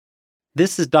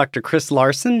This is Dr. Chris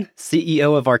Larson,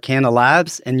 CEO of Arcana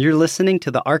Labs, and you're listening to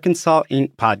the Arkansas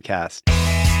Inc. podcast.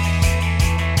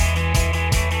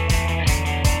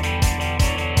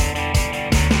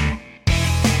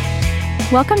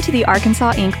 Welcome to the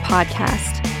Arkansas Inc.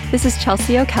 podcast. This is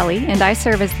Chelsea O'Kelly, and I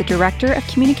serve as the Director of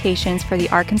Communications for the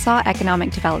Arkansas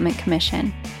Economic Development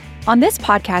Commission. On this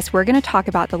podcast, we're going to talk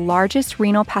about the largest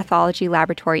renal pathology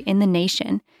laboratory in the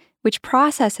nation, which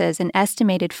processes an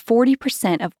estimated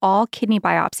 40% of all kidney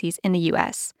biopsies in the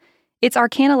U.S. It's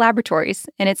Arcana Laboratories,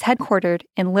 and it's headquartered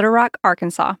in Little Rock,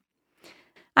 Arkansas.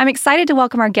 I'm excited to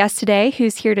welcome our guest today,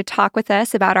 who's here to talk with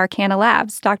us about Arcana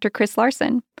Labs, Dr. Chris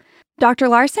Larson. Dr.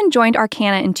 Larson joined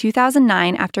Arcana in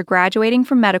 2009 after graduating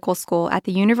from medical school at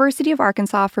the University of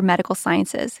Arkansas for Medical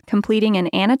Sciences, completing an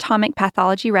anatomic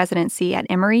pathology residency at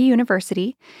Emory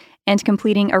University, and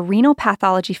completing a renal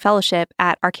pathology fellowship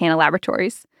at Arcana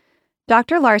Laboratories.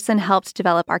 Dr. Larson helped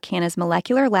develop Arcana's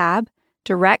molecular lab,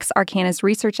 directs Arcana's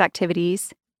research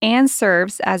activities, and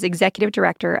serves as executive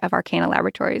director of Arcana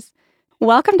Laboratories.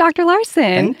 Welcome, Dr. Larson.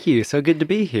 Thank you. So good to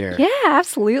be here. Yeah,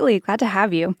 absolutely. Glad to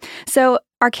have you. So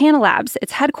Arcana Labs,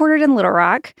 it's headquartered in Little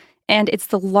Rock, and it's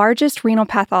the largest renal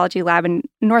pathology lab in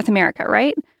North America,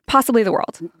 right? Possibly the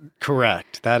world.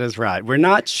 Correct. That is right. We're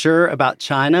not sure about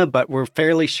China, but we're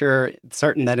fairly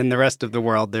certain that in the rest of the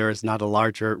world, there is not a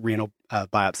larger renal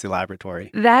biopsy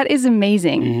laboratory. That is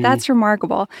amazing. Mm-hmm. That's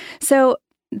remarkable. So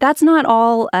that's not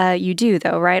all you do,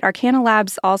 though, right? Arcana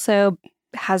Labs also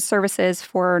has services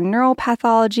for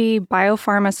neuropathology,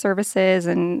 biopharma services,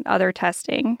 and other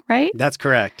testing, right? That's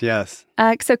correct, yes.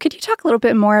 So could you talk a little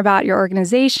bit more about your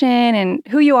organization and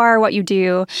who you are, what you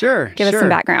do? Sure. Give us some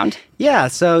background. Yeah,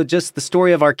 so just the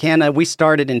story of Arcana, we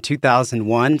started in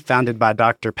 2001, founded by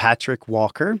Dr. Patrick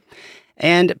Walker.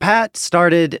 And Pat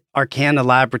started Arcana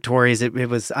Laboratories. It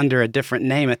was under a different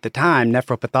name at the time,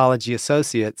 Nephropathology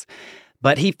Associates.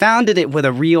 But he founded it with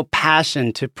a real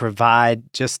passion to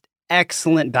provide just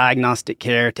excellent diagnostic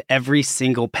care to every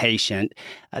single patient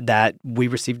that we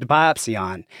received a biopsy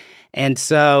on. And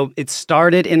so it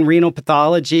started in renal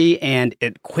pathology, and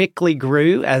it quickly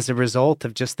grew as a result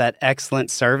of just that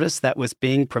excellent service that was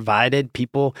being provided.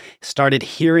 People started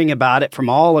hearing about it from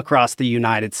all across the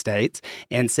United States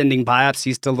and sending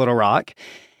biopsies to Little Rock.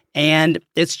 And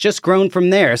it's just grown from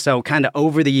there. So kind of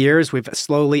over the years, we've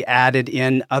slowly added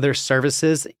in other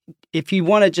services. If you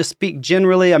want to just speak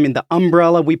generally, I mean, the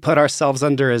umbrella we put ourselves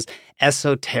under is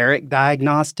esoteric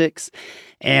diagnostics.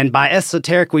 And by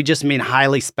esoteric, we just mean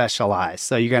highly specialized.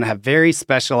 So you're going to have very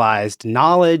specialized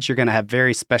knowledge. You're going to have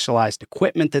very specialized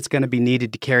equipment that's going to be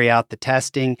needed to carry out the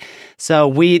testing.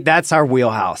 So that's our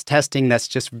wheelhouse, testing that's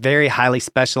just very highly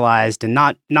specialized and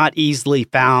not easily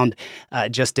found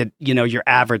just at, your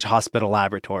average hospital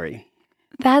laboratory.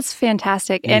 That's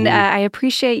fantastic. Mm-hmm. And I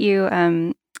appreciate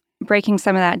you breaking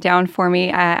some of that down for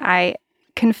me. I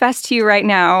confess to you right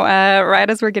now, right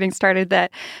as we're getting started,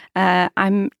 that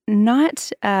I'm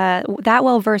not that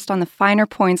well versed on the finer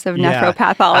points of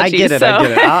nephropathology. I get it.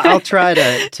 I'll try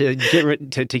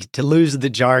to lose the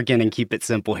jargon and keep it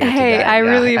simple here today. Hey, I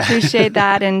really appreciate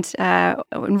that, and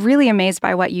I'm really amazed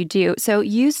by what you do. So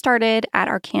you started at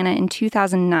Arcana in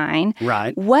 2009.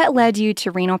 Right. What led you to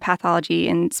renal pathology,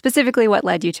 and specifically what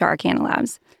led you to Arcana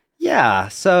Labs? Yeah,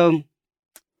 so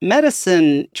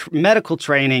medical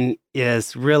training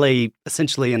is really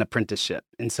essentially an apprenticeship.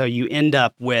 And so you end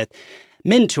up with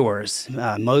mentors.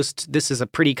 This is a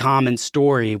pretty common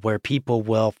story where people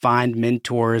will find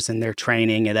mentors in their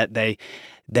training and that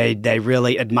they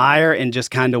really admire and just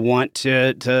kind of want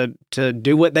to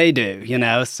do what they do,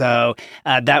 So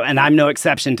and I'm no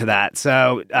exception to that.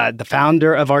 So the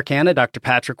founder of Arcana, Dr.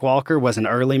 Patrick Walker, was an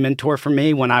early mentor for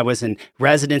me when I was in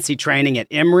residency training at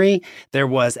Emory. There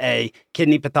was a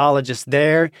kidney pathologist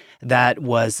there that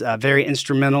was very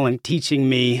instrumental in teaching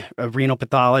me renal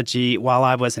pathology while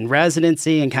I was in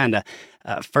residency and kind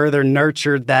of further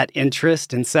nurtured that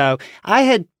interest. And so I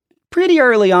had pretty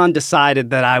early on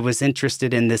decided that I was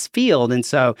interested in this field. And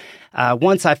so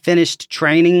once I finished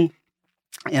training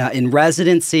in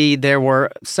residency, there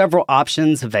were several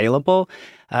options available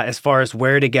as far as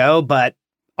where to go. But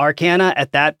Arcana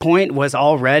at that point was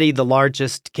already the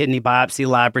largest kidney biopsy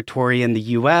laboratory in the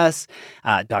U.S.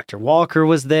 Dr. Walker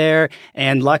was there,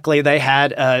 and luckily they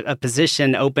had a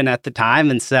position open at the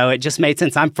time, and so it just made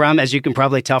sense. I'm from, as you can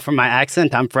probably tell from my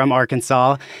accent, I'm from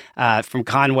Arkansas, from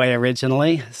Conway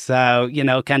originally, so,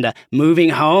 kind of moving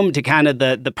home to kind of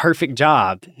the perfect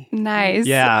job. Nice.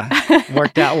 Yeah,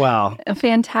 worked out well.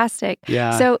 Fantastic.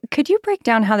 Yeah. So could you break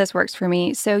down how this works for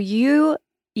me? So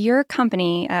your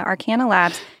company, Arcana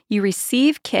Labs, you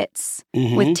receive kits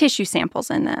with tissue samples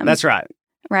in them. That's right.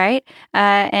 right?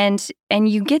 And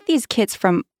you get these kits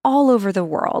from all over the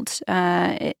world.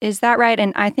 Is that right?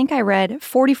 And I think I read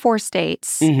 44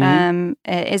 states.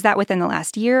 Is that within the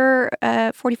last year,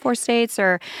 44 states,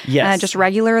 or Yes. just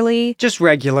regularly? Just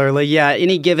regularly, yeah.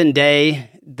 Any given day,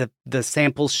 the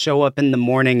samples show up in the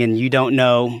morning, and you don't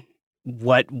know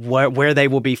where they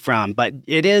will be from. But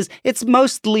it's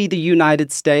mostly the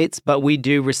United States, but we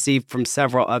do receive from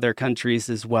several other countries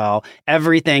as well.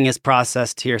 Everything is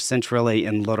processed here centrally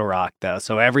in Little Rock, though.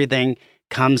 So everything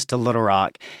comes to Little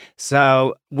Rock.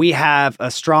 So we have a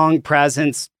strong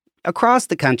presence across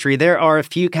the country. There are a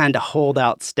few kind of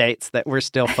holdout states that we're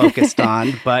still focused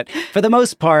on, but for the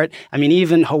most part, I mean,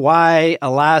 even Hawaii,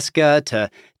 Alaska to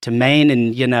Maine,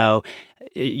 and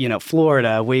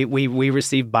Florida, we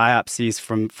receive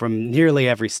biopsies from nearly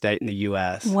every state in the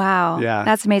U.S. Wow, Yeah,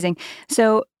 that's amazing.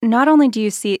 So not only do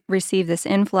you receive this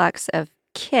influx of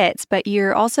kits, but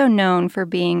you're also known for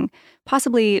being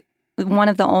possibly one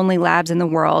of the only labs in the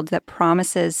world that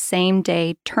promises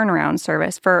same-day turnaround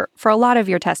service for a lot of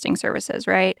your testing services,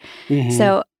 right?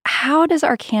 So how does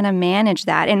Arcana manage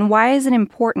that, and why is it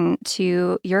important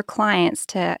to your clients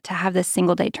to have this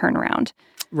single-day turnaround?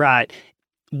 Right.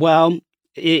 Well,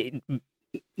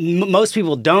 most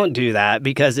people don't do that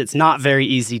because it's not very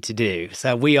easy to do.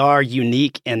 So we are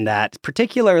unique in that,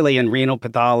 particularly in renal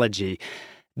pathology.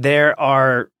 There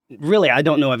are really, I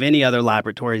don't know of any other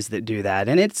laboratories that do that,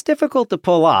 and it's difficult to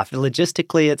pull off.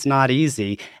 Logistically, it's not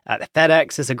easy.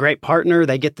 FedEx is a great partner.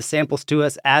 They get the samples to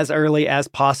us as early as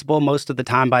possible, most of the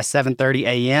time by 7:30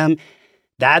 a.m.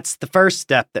 That's the first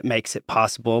step that makes it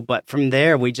possible. But from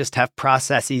there, we just have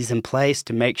processes in place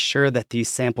to make sure that these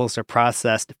samples are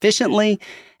processed efficiently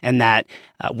and that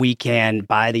we can,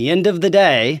 by the end of the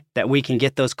day, that we can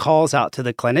get those calls out to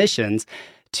the clinicians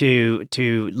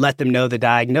to let them know the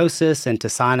diagnosis and to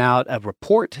sign out a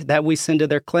report that we send to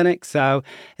their clinic. So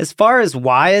as far as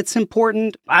why it's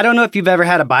important, I don't know if you've ever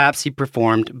had a biopsy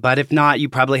performed, but if not, you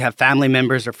probably have family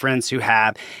members or friends who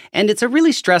have. And it's a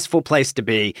really stressful place to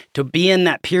be in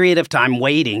that period of time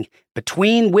waiting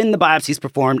between when the biopsy is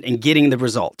performed and getting the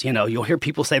result. You'll hear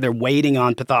people say they're waiting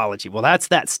on pathology. Well, that's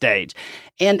that stage.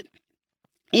 And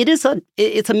it's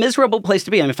a miserable place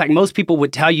to be. In fact, most people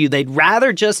would tell you they'd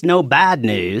rather just know bad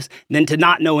news than to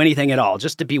not know anything at all,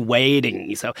 just to be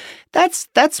waiting. So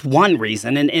that's one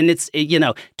reason. And it's,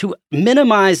 to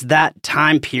minimize that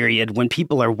time period when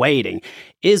people are waiting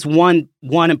is one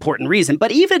important reason.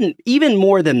 But even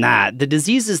more than that, the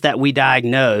diseases that we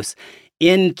diagnose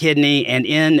in kidney and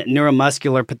in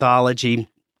neuromuscular pathology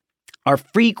are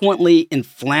frequently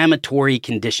inflammatory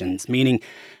conditions, meaning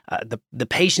the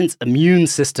patient's immune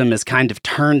system is kind of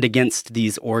turned against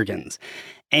these organs.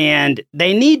 And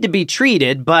they need to be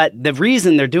treated, but the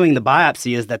reason they're doing the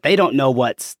biopsy is that they don't know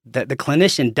the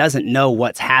clinician doesn't know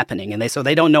what's happening, and so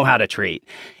they don't know how to treat.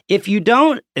 If you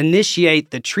don't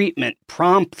initiate the treatment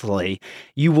promptly,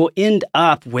 you will end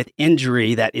up with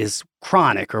injury that is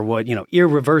chronic or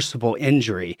irreversible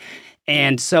injury.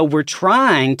 And so we're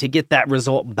trying to get that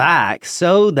result back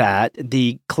so that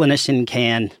the clinician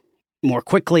can more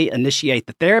quickly initiate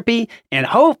the therapy and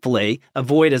hopefully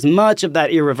avoid as much of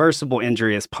that irreversible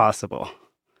injury as possible.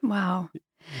 Wow.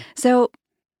 So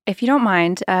if you don't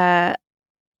mind,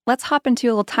 let's hop into a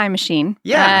little time machine.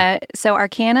 Yeah. So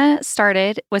Arcana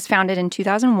was founded in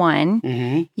 2001.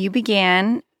 Mm-hmm. You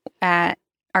began at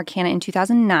Arcana in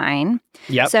 2009.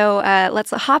 Yep. So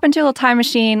let's hop into a little time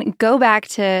machine, go back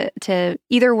to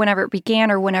either whenever it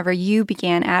began or whenever you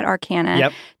began at Arcana.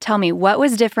 Yep. Tell me what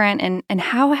was different and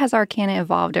how has Arcana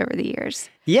evolved over the years?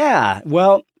 Yeah.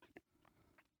 Well,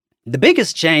 the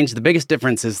biggest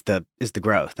difference is the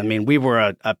growth. I mean, we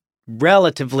were a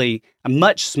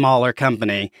much smaller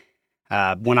company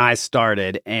when I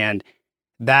started, and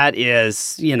that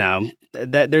is,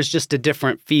 that there's just a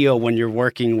different feel when you're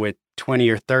working with 20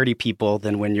 or 30 people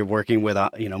than when you're working with,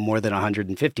 more than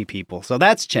 150 people. So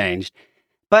that's changed.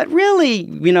 But really,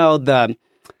 the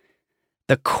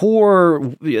core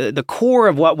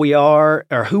of what we are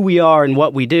or who we are and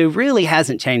what we do really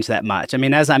hasn't changed that much. I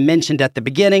mean, as I mentioned at the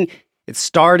beginning, it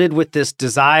started with this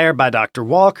desire by Dr.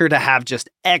 Walker to have just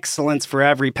excellence for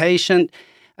every patient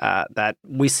that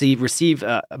we receive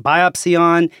a biopsy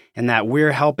on and that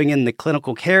we're helping in the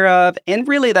clinical care of. And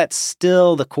really, that's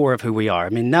still the core of who we are. I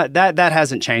mean, that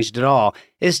hasn't changed at all.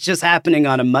 It's just happening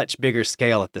on a much bigger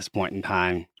scale at this point in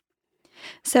time.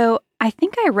 So I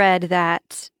think I read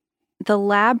that the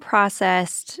lab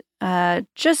processed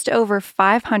just over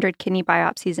 500 kidney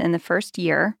biopsies in the first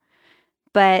year,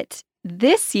 but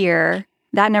this year,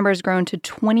 that number has grown to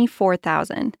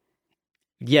 24,000.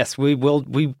 Yes, we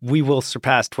will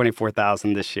surpass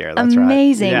 24,000 this year. That's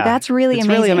amazing. Right. Yeah. That's really it's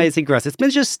amazing. Really amazing growth. It's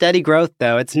been just steady growth,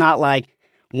 though. It's not like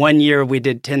one year we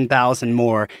did 10,000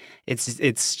 more.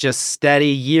 It's just steady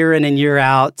year in and year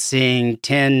out, seeing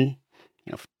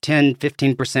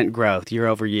 15% growth year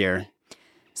over year.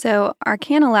 So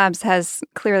Arcana Labs has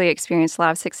clearly experienced a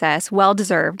lot of success,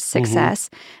 well-deserved success.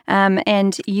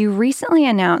 And you recently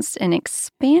announced an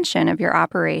expansion of your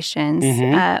operations.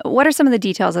 What are some of the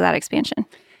details of that expansion?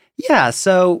 Yeah,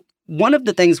 so one of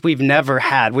the things we've never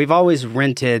had, we've always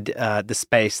rented the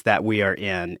space that we are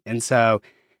in. And so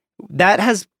that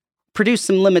has produced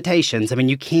some limitations. I mean,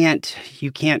 you can't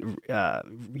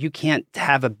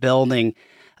have a building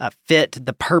fit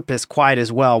the purpose quite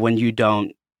as well when you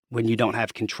don't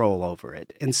have control over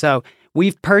it. And so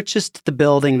we've purchased the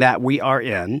building that we are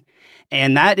in,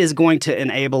 and that is going to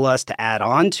enable us to add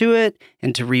on to it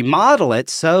and to remodel it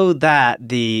so that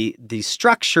the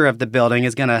structure of the building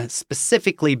is going to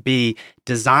specifically be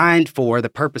designed for the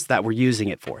purpose that we're using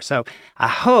it for. So I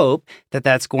hope that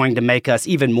that's going to make us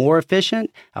even more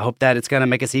efficient. I hope that it's going to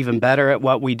make us even better at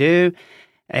what we do.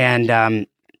 And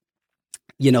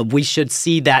we should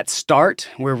see that start.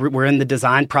 We're in the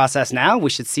design process now. We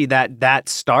should see that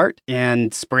start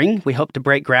in spring. We hope to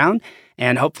break ground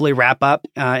and hopefully wrap up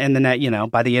in the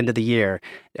by the end of the year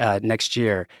next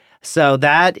year. So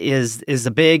that is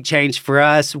a big change for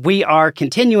us. We are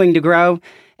continuing to grow,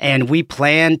 and we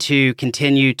plan to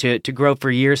continue to grow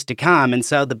for years to come. And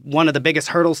so one of the biggest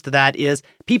hurdles to that is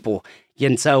people.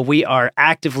 And so we are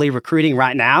actively recruiting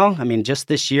right now. I mean, just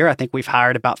this year, I think we've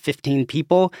hired about 15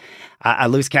 people. I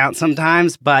lose count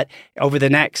sometimes, but over the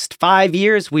next 5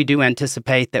 years, we do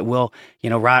anticipate that we'll,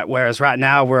 whereas right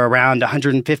now we're around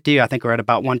 150, I think we're at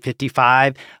about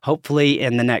 155. Hopefully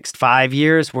in the next 5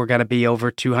 years, we're going to be over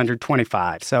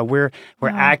 225. So we're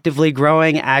actively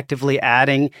growing, actively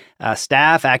adding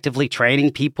staff, actively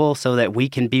training people so that we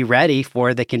can be ready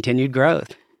for the continued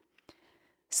growth.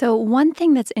 So one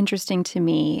thing that's interesting to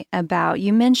me about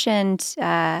you mentioned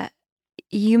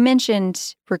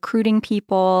recruiting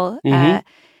people.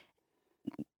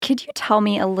 Could you tell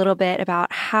me a little bit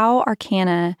about how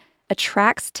Arcana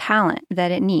attracts talent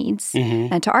that it needs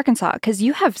to Arkansas? Because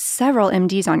you have several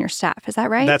MDs on your staff. Is that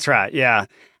right? That's right. Yeah,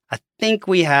 I think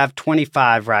we have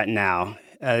 25 right now.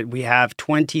 We have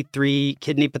 23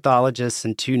 kidney pathologists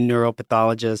and 2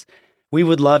 neuropathologists. We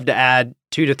would love to add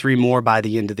 2 to 3 more by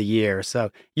the end of the year.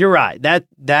 So you're right.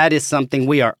 That is something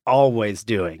we are always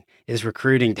doing, is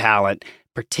recruiting talent,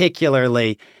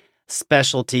 particularly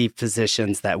specialty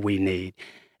physicians that we need.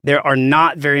 There are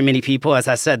not very many people. As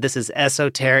I said, this is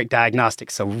esoteric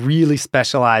diagnostics, so really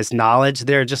specialized knowledge.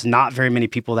 There are just not very many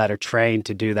people that are trained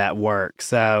to do that work.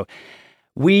 So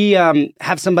we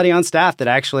have somebody on staff that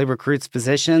actually recruits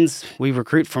physicians. We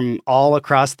recruit from all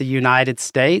across the United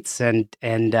States and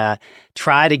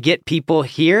try to get people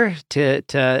here to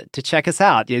check us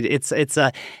out.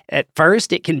 At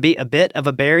first it can be a bit of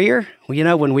a barrier.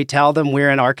 When we tell them we're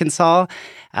in Arkansas,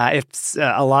 if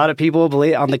a lot of people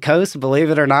on the coast, believe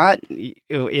it or not,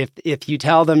 if you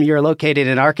tell them you're located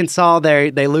in Arkansas,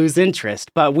 they lose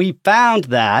interest. But we found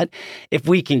that if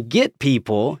we can get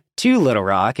people to Little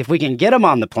Rock, if we can get them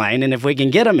on the plane, and if we can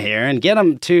get them here and get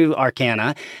them to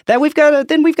Arcana, then we've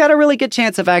got a really good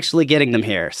chance of actually getting them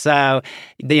here. So,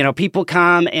 people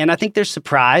come, and I think they're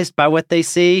surprised by what they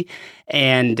see.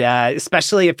 And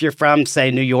especially if you're from, say,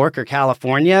 New York or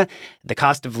California, the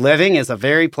cost of living is a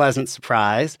very pleasant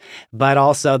surprise. But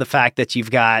also the fact that you've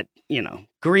got,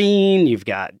 green, you've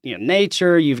got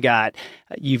nature, you've got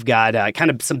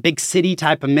kind of some big city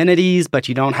type amenities, but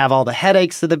you don't have all the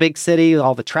headaches of the big city,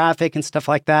 all the traffic and stuff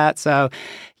like that. So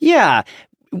yeah,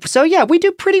 we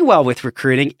do pretty well with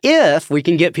recruiting if we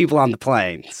can get people on the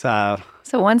plane. So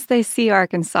once they see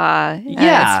Arkansas,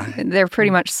 they're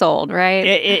pretty much sold, right?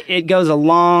 It goes a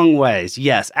long ways.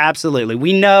 Yes, absolutely.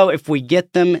 We know if we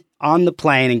get them on the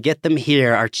plane and get them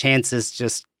here, our chances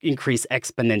just increase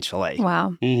exponentially.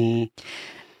 Wow. Mm-hmm.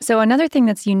 So another thing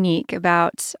that's unique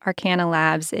about Arcana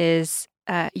Labs is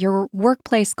your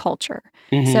workplace culture.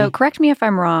 Mm-hmm. So correct me if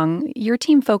I'm wrong, your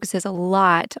team focuses a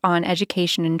lot on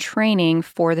education and training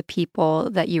for the people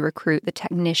that you recruit, the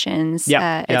technicians,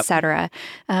 et cetera.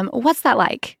 What's that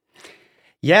like?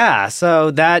 Yeah,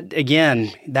 so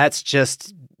that's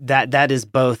just, that is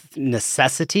both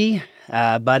necessity,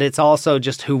 but it's also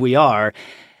just who we are.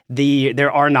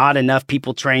 there are not enough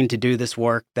people trained to do this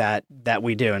work that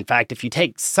we do. In fact, if you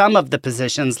take some of the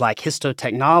positions like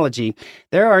histotechnology,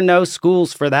 there are no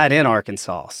schools for that in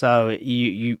Arkansas. So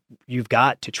you've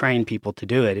got to train people to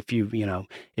do it if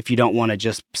you don't want to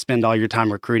just spend all your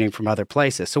time recruiting from other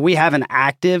places. So we have an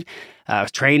active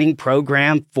training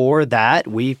program for that.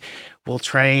 We will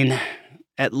train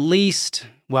at least,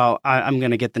 I'm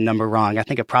going to get the number wrong. I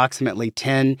think approximately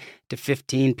 10 to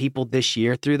 15 people this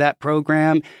year through that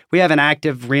program. We have an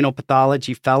active renal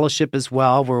pathology fellowship as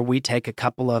well, where we take a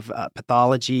couple of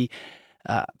pathologists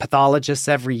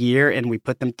every year, and we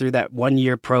put them through that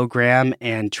 1-year program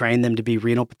and train them to be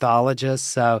renal pathologists.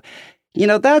 So,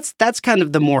 that's kind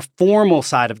of the more formal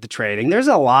side of the training. There's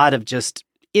a lot of just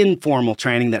informal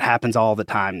training that happens all the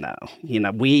time, though.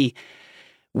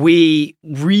 We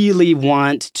really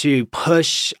want to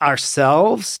push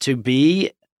ourselves to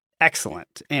be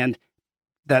excellent, and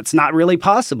that's not really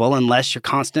possible unless you're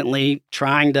constantly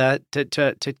trying to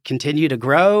continue to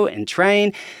grow and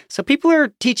train. So people are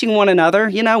teaching one another.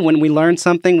 When we learn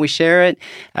something, we share it.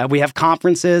 We have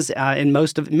conferences.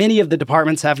 Many of the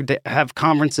departments have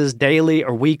conferences daily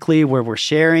or weekly where we're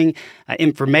sharing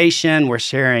information. We're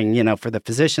sharing, for the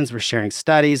physicians, we're sharing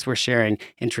studies. We're sharing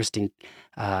interesting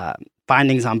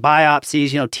findings on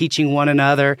biopsies, teaching one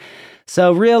another.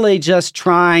 So really just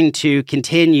trying to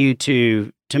continue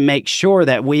to make sure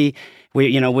that we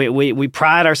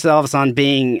pride ourselves on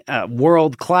being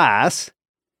world class.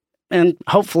 And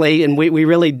hopefully, and we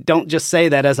really don't just say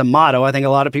that as a motto. I think a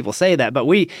lot of people say that, but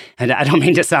and I don't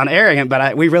mean to sound arrogant,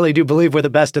 but we really do believe we're the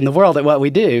best in the world at what we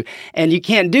do. And you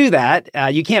can't do that.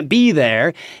 You can't be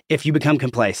there if you become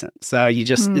complacent. So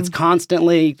it's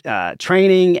constantly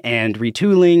training and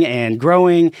retooling and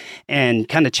growing and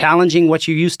kind of challenging what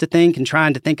you used to think and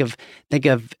trying to think of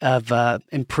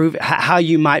improve how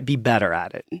you might be better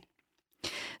at it.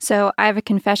 So I have a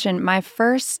confession. My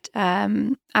first,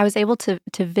 I was able to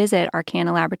visit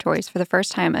Arcana Laboratories for the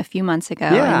first time a few months ago,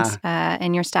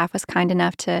 and your staff was kind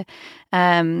enough to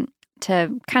kind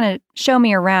of show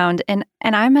me around. And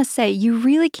I must say, you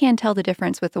really can tell the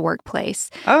difference with the workplace,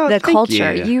 the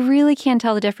culture. You really can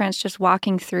tell the difference just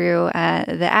walking through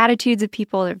the attitudes of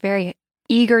people. They're very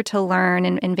eager to learn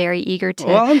and very eager to...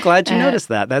 Well, I'm glad you noticed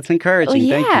that. That's encouraging.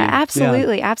 Thank you.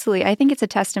 Absolutely. I think it's a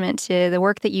testament to the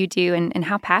work that you do and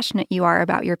how passionate you are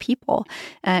about your people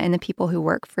and the people who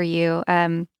work for you.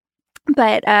 So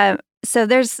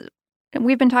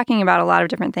we've been talking about a lot of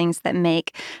different things that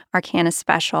make Arcana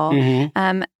special.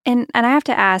 Mm-hmm. And I have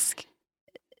to ask,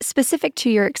 specific to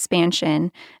your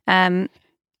expansion, why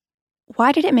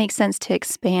did it make sense to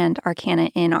expand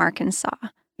Arcana in Arkansas?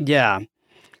 Yeah.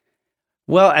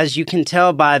 Well, as you can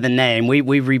tell by the name, we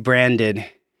rebranded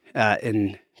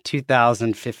in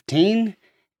 2015,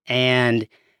 and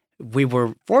we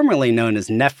were formerly known as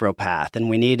Nephropath, and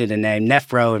we needed a name.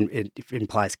 Nephro it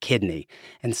implies kidney,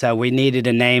 and so we needed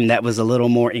a name that was a little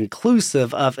more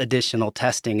inclusive of additional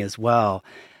testing as well.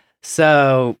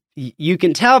 So you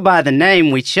can tell by the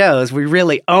name we chose, we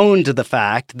really owned the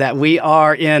fact that we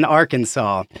are in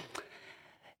Arkansas.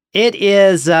 It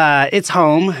is, it's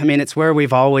home. I mean, it's where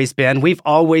we've always been. We've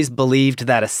always believed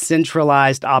that a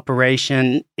centralized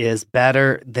operation is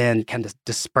better than kind of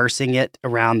dispersing it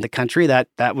around the country. That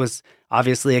was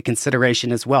obviously a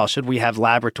consideration as well. Should we have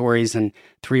laboratories in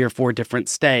 3 or 4 different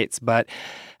states? But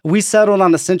we settled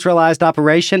on a centralized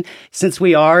operation since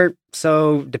we are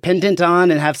so dependent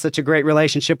on and have such a great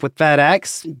relationship with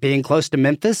FedEx. Being close to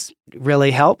Memphis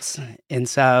really helps. And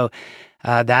so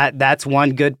that's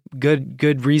one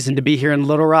good reason to be here in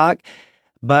Little Rock.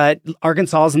 But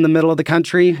Arkansas is in the middle of the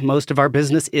country. Most of our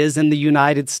business is in the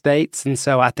United States, and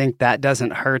so I think that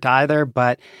doesn't hurt either.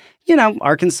 But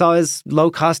Arkansas is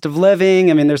low cost of living.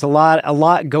 I mean, there's a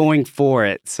lot going for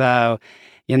it. So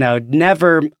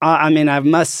never. I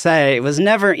must say, it was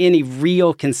never any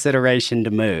real consideration to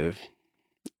move.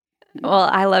 Well,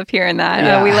 I love hearing that.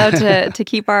 Yeah. We love to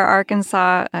keep our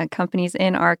Arkansas companies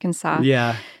in Arkansas.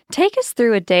 Yeah. Take us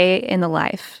through a day in the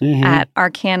life at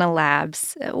Arcana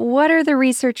Labs. What are the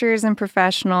researchers and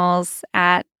professionals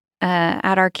at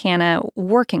Arcana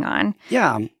working on?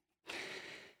 Yeah.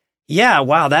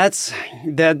 Wow. That's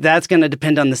going to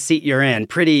depend on the seat you're in.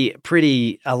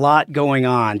 Pretty a lot going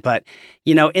on. But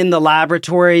in the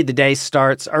laboratory, the day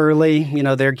starts early.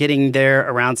 They're getting there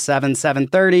around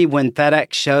 7:30 when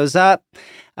FedEx shows up.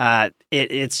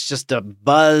 It's just a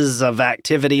buzz of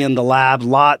activity in the lab,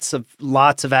 lots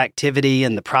of activity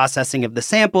in the processing of the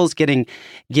samples, getting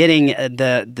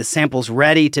the samples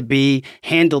ready to be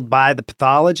handled by the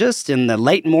pathologist. In the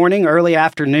late morning, early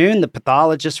afternoon, the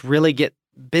pathologists really get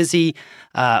busy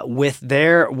with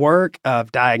their work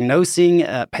of diagnosing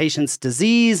patients'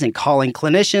 disease and calling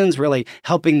clinicians, really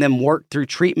helping them work through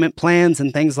treatment plans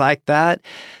and things like that.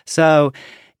 So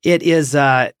it is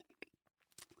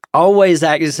always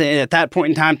at that point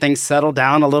in time, things settle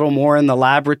down a little more in the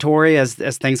laboratory as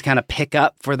things kind of pick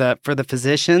up for the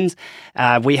physicians.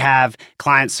 We have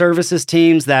client services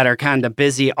teams that are kind of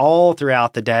busy all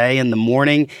throughout the day. In the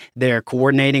morning, they're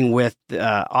coordinating with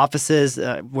offices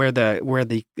where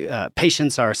the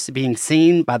patients are being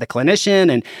seen by the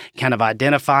clinician and kind of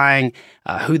identifying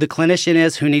who the clinician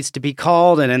is, who needs to be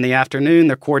called. And in the afternoon,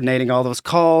 they're coordinating all those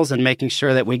calls and making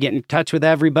sure that we get in touch with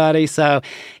everybody. So,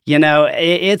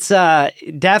 it's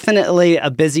definitely a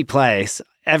busy place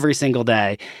every single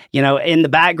day. In the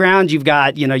background, you've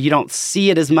got, you don't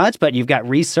see it as much, but you've got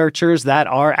researchers that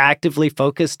are actively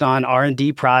focused on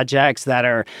R&D projects that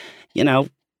are,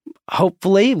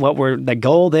 hopefully the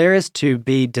goal there is to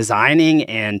be designing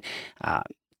and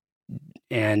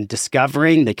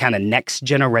discovering the kind of next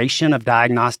generation of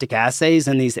diagnostic assays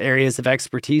in these areas of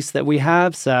expertise that we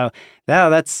have. So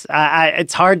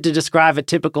it's hard to describe a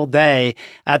typical day.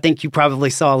 I think you probably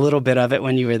saw a little bit of it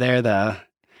when you were there, though.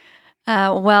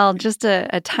 Well, just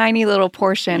a tiny little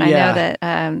portion. Yeah. I know that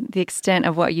the extent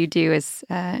of what you do is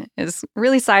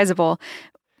really sizable.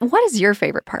 What is your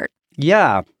favorite part?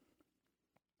 Yeah.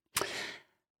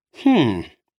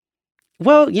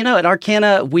 Well, at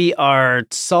Arcana, we are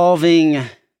solving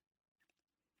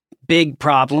big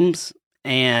problems,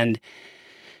 and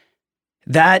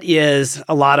that is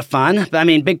a lot of fun. I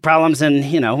mean, big problems, and,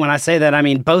 when I say that, I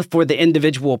mean both for the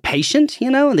individual patient,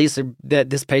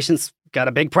 this patient's got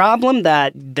a big problem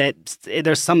that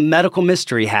there's some medical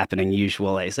mystery happening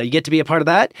usually. So you get to be a part of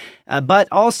that, but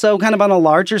also kind of on a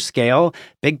larger scale,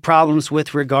 big problems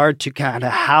with regard to kind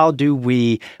of how do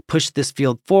we push this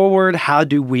field forward? How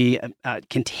do we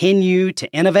continue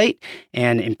to innovate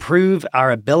and improve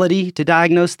our ability to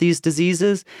diagnose these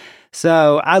diseases?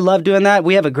 So I love doing that.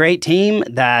 We have a great team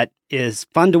that is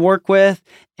fun to work with.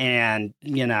 And,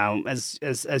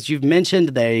 as you've mentioned,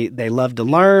 they love to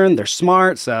learn. They're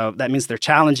smart. So that means they're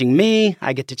challenging me.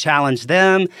 I get to challenge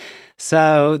them.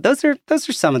 So those are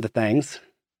some of the things.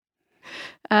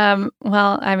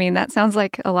 Well, I mean, that sounds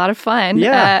like a lot of fun.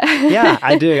 Yeah, yeah,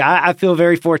 I do. I feel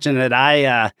very fortunate.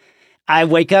 I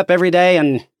wake up every day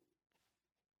and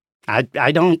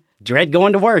I don't dread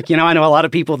going to work. I know a lot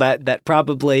of people that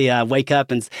probably wake up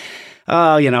and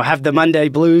have the Monday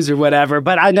blues or whatever,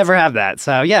 but I never have that.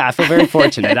 So yeah, I feel very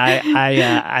fortunate.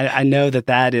 I know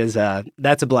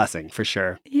that's a blessing for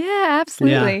sure. Yeah,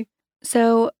 absolutely. Yeah.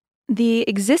 So the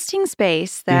existing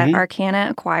space that Mm-hmm. Arcana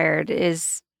acquired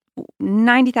is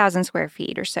 90,000 square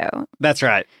feet or so. That's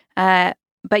right.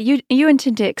 But you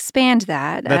intend to expand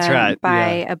that. That's right.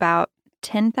 By about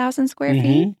 10,000 square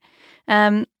feet.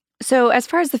 So as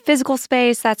far as the physical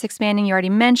space, that's expanding. You already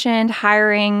mentioned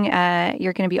hiring.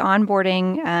 You're going to be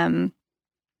onboarding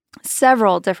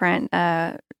several different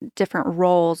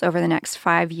roles over the next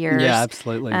 5 years. Yeah,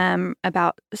 absolutely.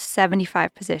 About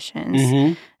 75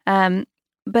 positions.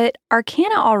 But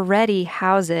Arcana already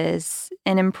houses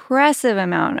an impressive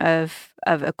amount of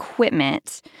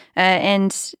equipment,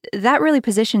 and that really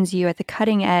positions you at the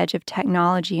cutting edge of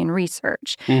technology and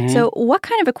research. So what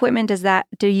kind of equipment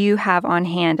do you have on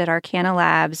hand at Arcana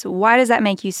Labs? Why does that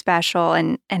make you special,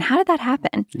 and how did that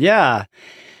happen? Yeah.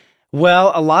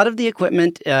 Well, a lot of the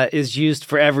equipment is used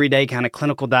for everyday kind of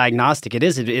clinical diagnostic.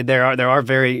 There are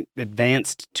very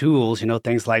advanced tools,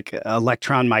 things like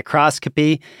electron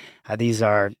microscopy. These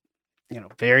are,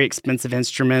 very expensive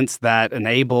instruments that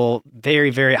enable very,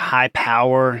 very high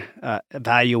power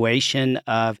evaluation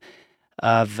of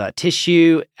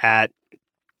tissue at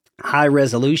high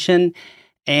resolution,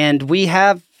 and we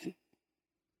have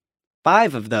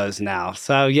 5 of those now.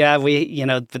 So yeah,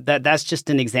 that's just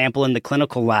an example in the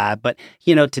clinical lab. But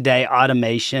today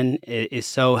automation is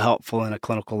so helpful in a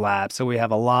clinical lab. So we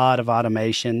have a lot of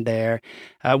automation there.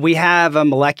 We have a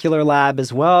molecular lab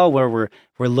as well, where we're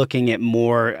looking at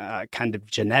more kind of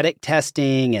genetic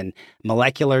testing and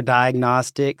molecular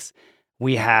diagnostics.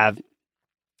 We have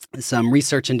some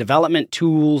research and development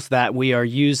tools that we are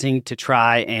using to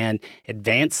try and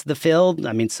advance the field.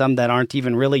 I mean, some that aren't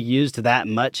even really used that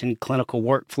much in clinical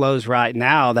workflows right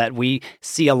now that we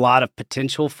see a lot of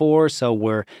potential for. So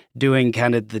we're doing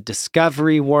kind of the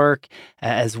discovery work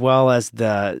as well as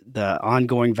the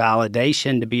ongoing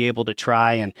validation to be able to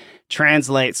try and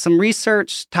translate some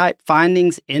research type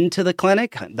findings into the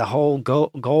clinic. The whole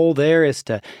goal there is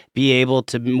to be able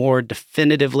to more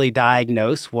definitively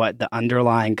diagnose what the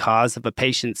underlying underlying cause of a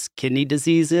patient's kidney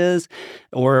disease is,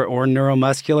 or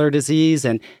neuromuscular disease.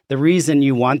 And the reason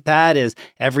you want that is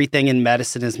everything in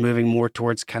medicine is moving more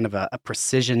towards kind of a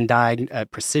precision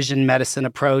medicine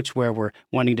approach, where we're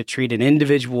wanting to treat an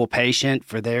individual patient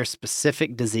for their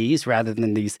specific disease rather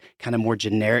than these kind of more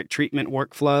generic treatment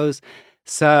workflows.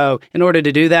 So in order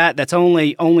to do that, that's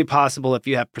only possible if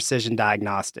you have precision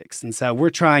diagnostics. And so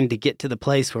we're trying to get to the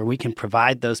place where we can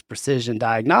provide those precision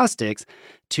diagnostics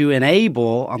to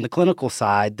enable, on the clinical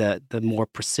side, the more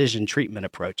precision treatment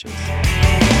approaches.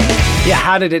 Yeah,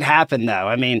 how did it happen, though?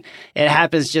 I mean, it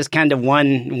happens just kind of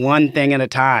one thing at a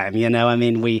time, you know? I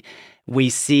mean, we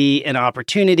see an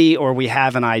opportunity or we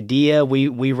have an idea.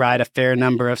 We write a fair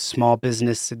number of small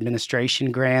business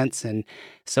administration grants, and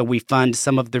so we fund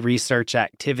some of the research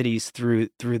activities through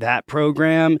that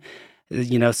program.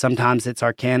 You know, sometimes it's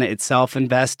Arcana itself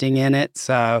investing in it.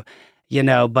 So, you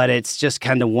know, but it's just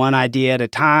kind of one idea at a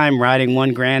time, writing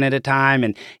one grant at a time,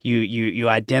 and you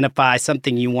identify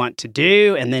something you want to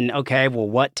do, and then, okay, well,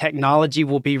 what technology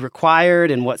will be required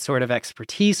and what sort of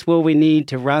expertise will we need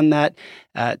to run that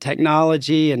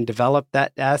technology and develop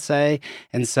that assay?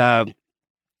 And so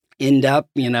end up,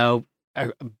 you know,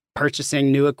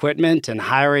 purchasing new equipment and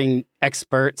hiring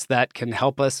experts that can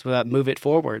help us move it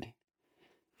forward.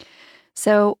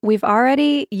 So we've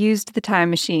already used the time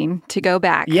machine to go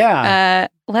back. Yeah.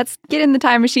 Let's get in the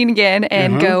time machine again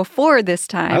and go forward this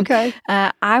time. Okay.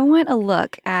 I want to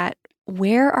look at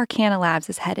where Arcana Labs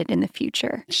is headed in the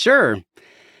future. Sure.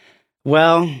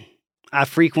 Well, I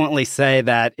frequently say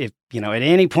that if, you know, at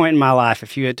any point in my life,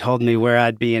 if you had told me where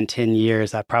I'd be in 10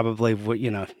 years, I probably would,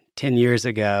 you know, 10 years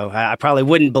ago, I probably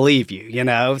wouldn't believe you, you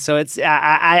know? So it's,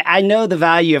 I know the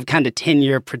value of kind of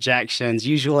 10-year projections.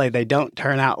 Usually they don't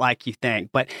turn out like you think.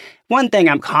 But one thing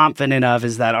I'm confident of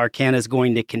is that Arcana is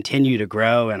going to continue to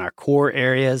grow in our core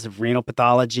areas of renal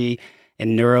pathology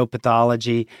and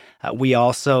neuropathology. We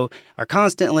also are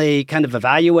constantly kind of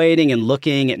evaluating and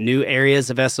looking at new areas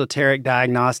of esoteric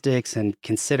diagnostics and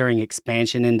considering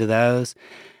expansion into those.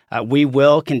 We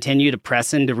will continue to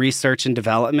press into research and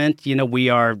development. You know, we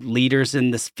are leaders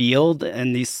in this field,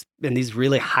 and these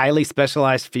really highly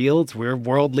specialized fields. We're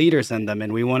world leaders in them,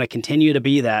 and we want to continue to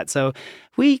be that. So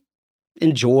we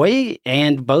enjoy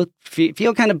and both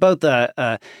feel kind of both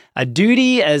a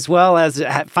duty as well as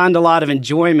find a lot of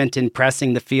enjoyment in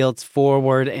pressing the fields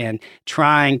forward and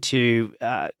trying to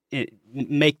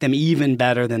make them even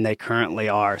better than they currently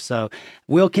are. So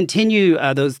we'll continue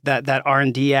that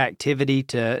R&D activity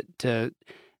to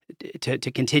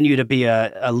continue to be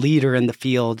a leader in the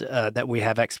field that we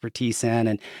have expertise in.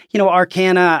 And, you know,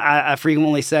 Arcana, I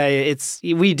frequently say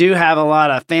we do have a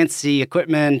lot of fancy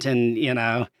equipment, and, you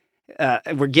know,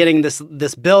 we're getting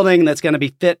this building that's going to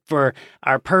be fit for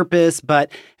our purpose.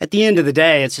 But at the end of the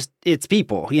day, it's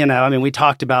people, you know. I mean, we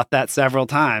talked about that several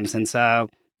times. And so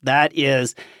that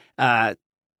is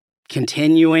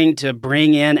continuing to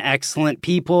bring in excellent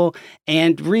people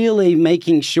and really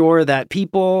making sure that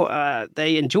people,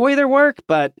 they enjoy their work,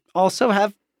 but also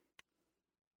have,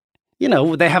 you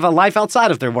know, they have a life outside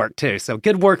of their work too. So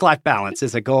good work-life balance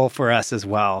is a goal for us as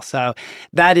well. So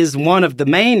that is one of the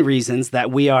main reasons that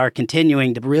we are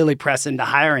continuing to really press into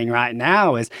hiring right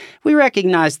now, is we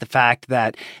recognize the fact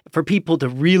that for people to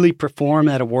really perform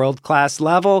at a world-class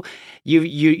level,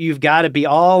 you've got to be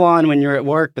all on when you're at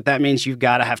work, but that means you've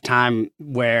got to have time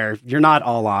where you're not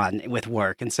all on with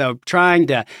work. And so trying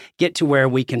to get to where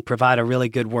we can provide a really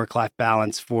good work-life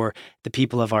balance for the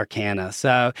people of Arcana.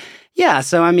 So yeah,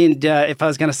 so I mean, if I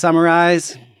was going to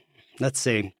summarize, let's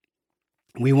see,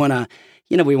 we want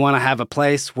to have a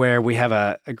place where we have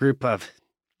a group of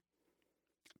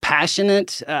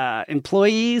passionate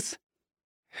employees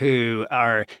who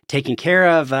are taking care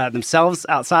of themselves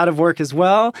outside of work as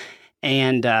well,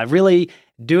 and really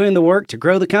doing the work to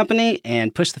grow the company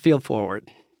and push the field forward.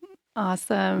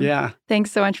 Awesome. Yeah.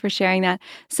 Thanks so much for sharing that.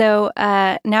 So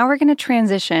now we're going to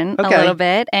transition a little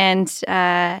bit, and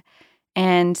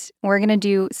we're going to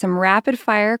do some rapid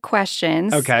fire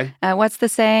questions. Okay. What's the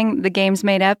saying? The game's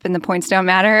made up and the points don't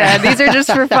matter. These are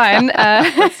just for fun.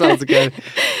 That sounds good.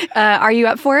 Are you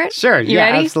up for it? Sure. You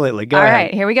ready? Absolutely. Go ahead. ahead. All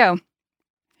right, here we go.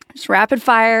 Just rapid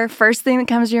fire. First thing that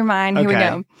comes to your mind. Here we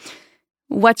go.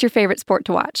 What's your favorite sport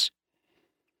to watch?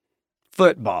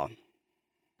 Football.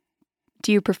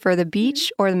 Do you prefer the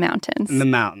beach or the mountains? The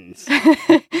mountains.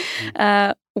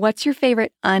 What's your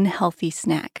favorite unhealthy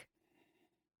snack?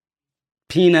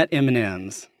 Peanut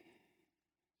M&Ms.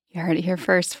 You heard it here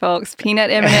first, folks. Peanut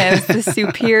M&Ms, the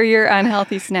superior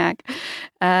unhealthy snack.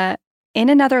 In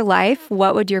another life,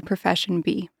 what would your profession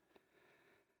be?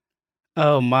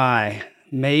 Oh my,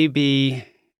 maybe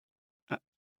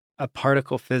a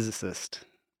particle physicist.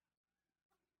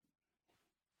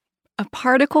 A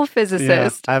particle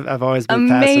physicist. Yeah, I've always been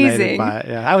fascinated by it.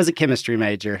 Yeah, I was a chemistry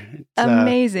major.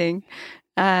 Amazing.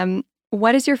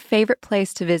 What is your favorite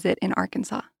place to visit in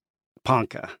Arkansas?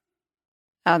 Ponca.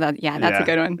 Oh, that's a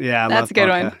good one. Yeah, that's a good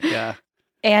Ponca. one. Yeah.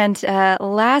 And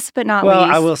last but not least,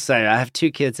 I will say I have 2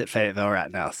 kids at Fayetteville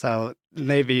right now, so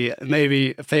maybe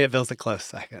Fayetteville's a close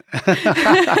second.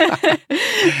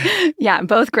 Yeah,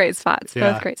 both great spots.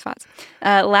 Yeah. Both great spots.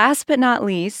 Last but not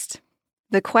least,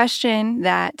 the question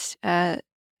that the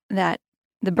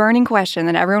burning question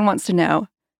that everyone wants to know: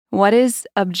 what is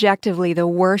objectively the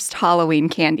worst Halloween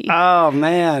candy? Oh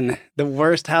man, the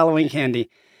worst Halloween candy.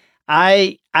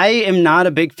 I am not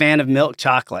a big fan of milk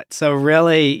chocolate, so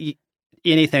really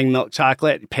anything milk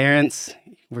chocolate. Parents,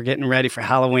 we're getting ready for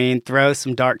Halloween. Throw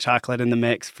some dark chocolate in the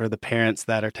mix for the parents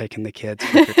that are taking the kids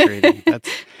trick-or-treating.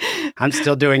 I'm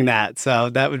still doing that, so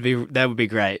that would be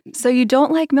great. So you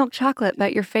don't like milk chocolate,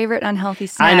 but your favorite unhealthy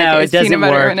snack I know, is it doesn't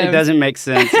peanut butter work. M&Ms. It doesn't make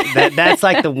sense. That's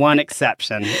like the one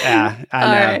exception. Yeah, I know.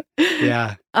 All right.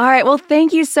 Yeah. All right. Well,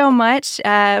 thank you so much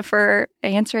for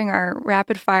answering our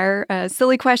rapid fire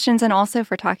silly questions and also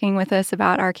for talking with us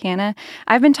about Arcana.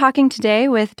 I've been talking today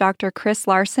with Dr. Chris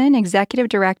Larson, Executive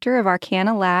Director of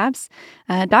Arcana Labs.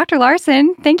 Dr.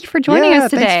 Larson, thank you for joining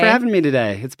us today. Thanks for having me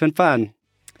today. It's been fun.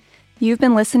 You've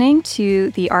been listening to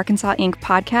the Arkansas Inc.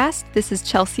 podcast. This is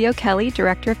Chelsea O'Kelly,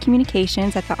 Director of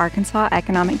Communications at the Arkansas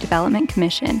Economic Development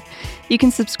Commission. You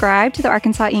can subscribe to the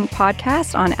Arkansas Inc.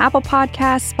 podcast on Apple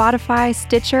Podcasts, Spotify,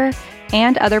 Stitcher,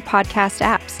 and other podcast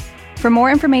apps. For more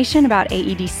information about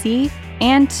AEDC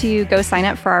and to go sign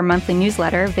up for our monthly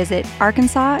newsletter, visit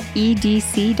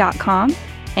arkansasedc.com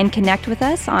and connect with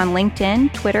us on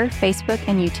LinkedIn, Twitter, Facebook,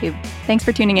 and YouTube. Thanks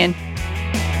for tuning in.